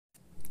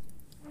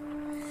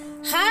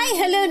Hi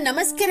hello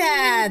ನಮಸ್ಕಾರ.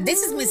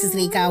 This is Mrs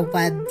ರೇಖಾ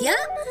ಉಪಾಧ್ಯ.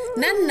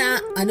 ನನ್ನ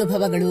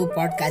ಅನುಭವಗಳು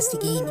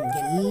ಪಾಡ್ಕಾಸ್ಟಿಗೆ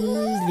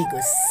ನಿಮಗೆಲ್ಲರಿಗೂ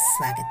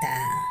ಸ್ವಾಗತ.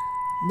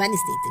 ಬನ್ನಿ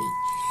ಸ್ನೇಹಿತರೆ,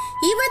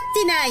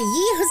 ಇವತ್ತಿನ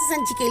ಈ ಹೊಸ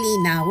ಸಂಚಿಕೆಯಲ್ಲಿ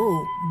ನಾವು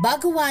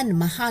ಭಗವಾನ್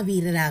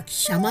ಮಹಾವೀರರ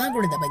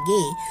ಕ್ಷಮಾಗುಣದ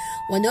ಬಗ್ಗೆ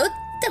ಒಂದು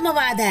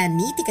ಉತ್ತಮವಾದ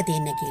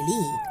ನೀತಿಕತೆಯನ್ನು ಕೇಳಿ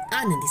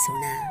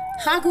ಆನಂದಿಸೋಣ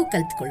ಹಾಗೂ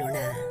ಕಲಿತುಕೊಳ್ಳೋಣ.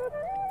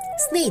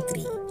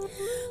 ಸ್ನೇಹಿತರೆ,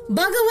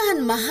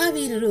 ಭಗವಾನ್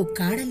ಮಹಾವೀರರು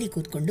ಕಾಡಲ್ಲಿ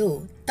ಕೂತ್ಕೊಂಡು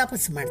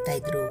ತಪಸ್ಸು ಮಾಡ್ತಾ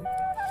ಇದ್ರು.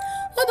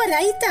 ಒಬ್ಬ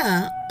ರೈತ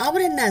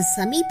ಅವರನ್ನ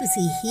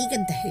ಸಮೀಪಿಸಿ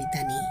ಹೀಗಂತ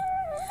ಹೇಳ್ತಾನೆ,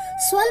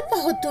 ಸ್ವಲ್ಪ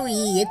ಹೊತ್ತು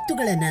ಈ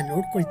ಎತ್ತುಗಳನ್ನ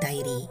ನೋಡ್ಕೊಳ್ತಾ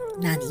ಇರಿ,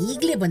 ನಾನು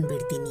ಈಗಲೇ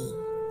ಬಂದ್ಬಿಡ್ತೀನಿ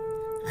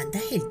ಅಂತ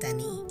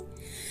ಹೇಳ್ತಾನೆ.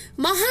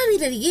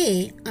 ಮಹಾವೀರರಿಗೆ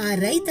ಆ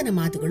ರೈತನ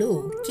ಮಾತುಗಳು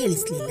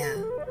ಕೇಳಿಸ್ಲಿಲ್ಲ.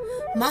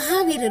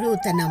 ಮಹಾವೀರರು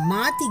ತನ್ನ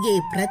ಮಾತಿಗೆ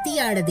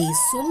ಪ್ರತಿಯಾಡದೆ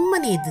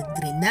ಸುಮ್ಮನೆ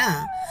ಇದ್ದಿದ್ರಿಂದ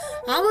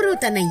ಅವರು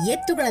ತನ್ನ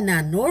ಎತ್ತುಗಳನ್ನ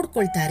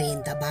ನೋಡ್ಕೊಳ್ತಾರೆ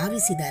ಅಂತ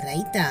ಭಾವಿಸಿದ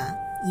ರೈತ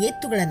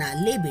ಎತ್ತುಗಳನ್ನ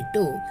ಅಲ್ಲೇ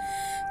ಬಿಟ್ಟು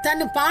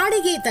ತನ್ನ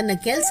ಪಾಡಿಗೆ ತನ್ನ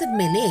ಕೆಲಸದ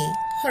ಮೇಲೆ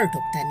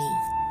ಹೊರಟೋಗ್ತಾನೆ.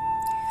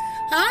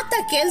 ಆತ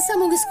ಕೆಲಸ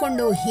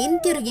ಮುಗಿಸ್ಕೊಂಡು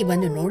ಹಿಂತಿರುಗಿ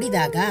ಬಂದು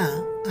ನೋಡಿದಾಗ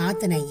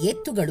ಆತನ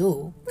ಎತ್ತುಗಳು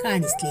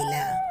ಕಾಣಿಸ್ಲಿಲ್ಲ.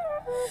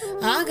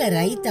 ಆಗ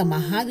ರೈತ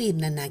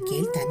ಮಹಾವೀರನನ್ನ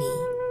ಕೇಳ್ತಾನೆ.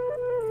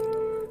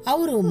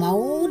 ಅವರು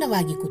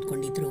ಮೌನವಾಗಿ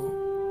ಕೂತ್ಕೊಂಡಿದ್ರು.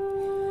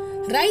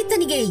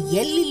 ರೈತನಿಗೆ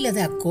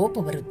ಎಲ್ಲಿಲ್ಲದ ಕೋಪ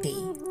ಬರುತ್ತೆ.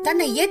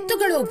 ತನ್ನ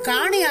ಎತ್ತುಗಳು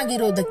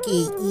ಕಾಣೆಯಾಗಿರೋದಕ್ಕೆ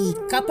ಈ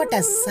ಕಪಟ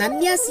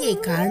ಸನ್ಯಾಸಿಯೇ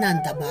ಕಾರಣ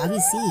ಅಂತ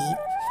ಭಾವಿಸಿ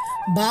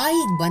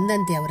ಬಾಯಿಗೆ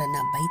ಬಂದಂತೆ ಅವರನ್ನ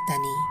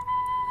ಬೈತಾನೆ.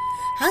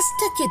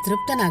 ಅಷ್ಟಕ್ಕೆ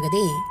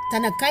ತೃಪ್ತನಾಗದೆ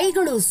ತನ್ನ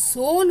ಕೈಗಳು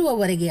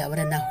ಸೋಲುವವರೆಗೆ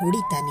ಅವರನ್ನ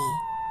ಹೊಡಿತಾನೆ.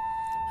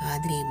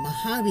 ಆದರೆ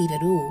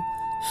ಮಹಾವೀರರು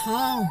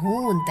ಹಾ ಹೂ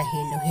ಅಂತ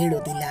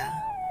ಹೇಳೋದಿಲ್ಲ.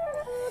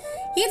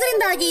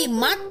 ಇದರಿಂದಾಗಿ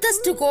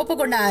ಮತ್ತಷ್ಟು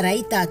ಕೋಪಗೊಂಡ ಆ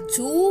ರೈತ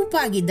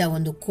ಚೂಪಾಗಿದ್ದ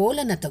ಒಂದು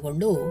ಕೋಲನ್ನ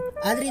ತಗೊಂಡು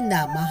ಅದರಿಂದ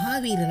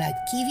ಮಹಾವೀರರ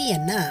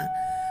ಕಿವಿಯನ್ನ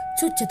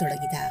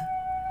ಚುಚ್ಚತೊಡಗಿದ.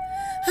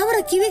 ಅವರ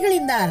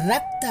ಕಿವಿಗಳಿಂದ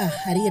ರಕ್ತ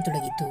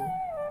ಹರಿಯತೊಡಗಿತು.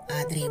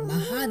 ಆದರೆ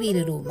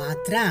ಮಹಾವೀರರು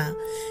ಮಾತ್ರ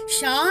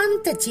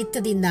ಶಾಂತ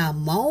ಚಿತ್ತದಿಂದ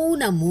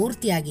ಮೌನ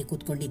ಮೂರ್ತಿಯಾಗಿ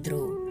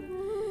ಕೂತ್ಕೊಂಡಿದ್ರು.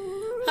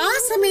 ಆ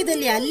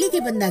ಸಮಯದಲ್ಲಿ ಅಲ್ಲಿಗೆ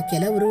ಬಂದ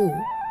ಕೆಲವರು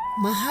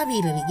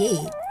ಮಹಾವೀರರಿಗೆ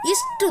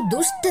ಇಷ್ಟು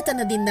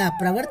ದುಷ್ಟತನದಿಂದ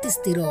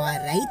ಪ್ರವರ್ತಿಸ್ತಿರೋ ಆ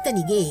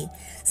ರೈತನಿಗೆ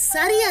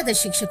ಸರಿಯಾದ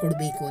ಶಿಕ್ಷೆ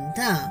ಕೊಡಬೇಕು ಅಂತ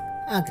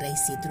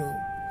ಆಗ್ರಹಿಸಿದ್ರು.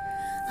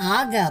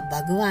 ಆಗ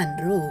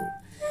ಭಗವಾನರು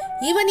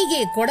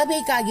ಇವನಿಗೆ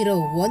ಕೊಡಬೇಕಾಗಿರೋ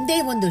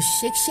ಒಂದೇ ಒಂದು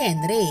ಶಿಕ್ಷೆ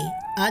ಅಂದರೆ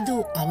ಅದು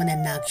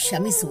ಅವನನ್ನ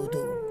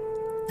ಕ್ಷಮಿಸುವುದು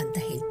ಅಂತ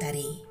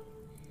ಹೇಳ್ತಾರೆ.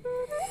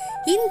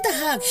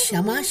 ಇಂತಹ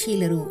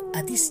ಕ್ಷಮಾಶೀಲರು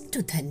ಅದೆಷ್ಟು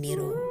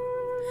ಧನ್ಯರು.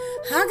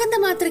 ಹಾಗಂದ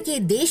ಮಾತ್ರಕ್ಕೆ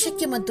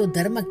ದೇಶಕ್ಕೆ ಮತ್ತು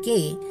ಧರ್ಮಕ್ಕೆ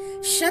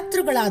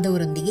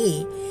ಶತ್ರುಗಳಾದವರೊಂದಿಗೆ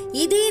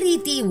ಇದೇ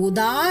ರೀತಿ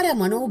ಉದಾರ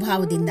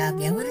ಮನೋಭಾವದಿಂದ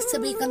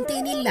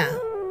ವ್ಯವಹರಿಸಬೇಕಂತೇನಿಲ್ಲ.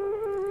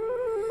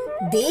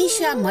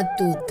 ದೇಶ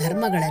ಮತ್ತು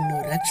ಧರ್ಮಗಳನ್ನು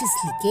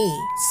ರಕ್ಷಿಸಲಿಕ್ಕೆ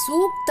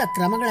ಸೂಕ್ತ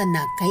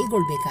ಕ್ರಮಗಳನ್ನು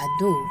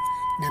ಕೈಗೊಳ್ಳಬೇಕಾದ್ದು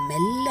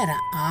ನಮ್ಮೆಲ್ಲರ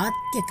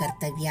ಆದ್ಯ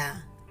ಕರ್ತವ್ಯ.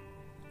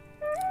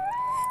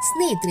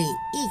 ಸ್ನೇಹಿತರೆ,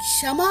 ಈ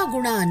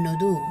ಕ್ಷಮಾಗುಣ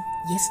ಅನ್ನೋದು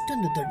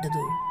ಎಷ್ಟೊಂದು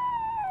ದೊಡ್ಡದು.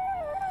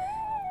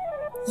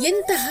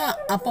 ಎಂತಹ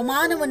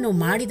ಅಪಮಾನವನ್ನು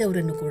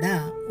ಮಾಡಿದವರನ್ನು ಕೂಡ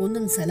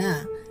ಒಂದೊಂದ್ಸಲ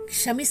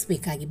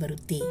ಕ್ಷಮಿಸಬೇಕಾಗಿ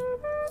ಬರುತ್ತೆ.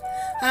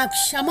 ಆ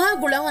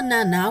ಕ್ಷಮಾಗುಣವನ್ನು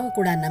ನಾವು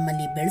ಕೂಡ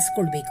ನಮ್ಮಲ್ಲಿ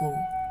ಬೆಳೆಸ್ಕೊಳ್ಬೇಕು.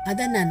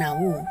 ಅದನ್ನು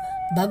ನಾವು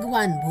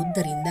ಭಗವಾನ್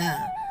ಬುದ್ಧರಿಂದ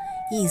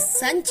ಈ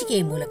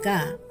ಸಂಚಿಕೆಯ ಮೂಲಕ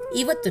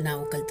ಇವತ್ತು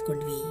ನಾವು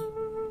ಕಲ್ತ್ಕೊಂಡ್ವಿ.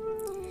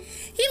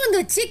 ಈ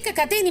ಒಂದು ಚಿಕ್ಕ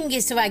ಕತೆ ನಿಮಗೆ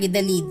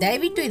ಇಷ್ಟವಾಗಿದ್ದಲ್ಲಿ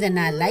ದಯವಿಟ್ಟು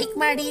ಇದನ್ನು ಲೈಕ್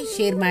ಮಾಡಿ,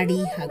 ಶೇರ್ ಮಾಡಿ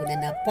ಹಾಗೂ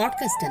ನನ್ನ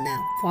ಪಾಡ್ಕಾಸ್ಟನ್ನು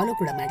ಫಾಲೋ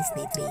ಕೂಡ ಮಾಡಿ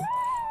ಸ್ನೇಹಿತರೆ.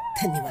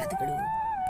 ಧನ್ಯವಾದಗಳು.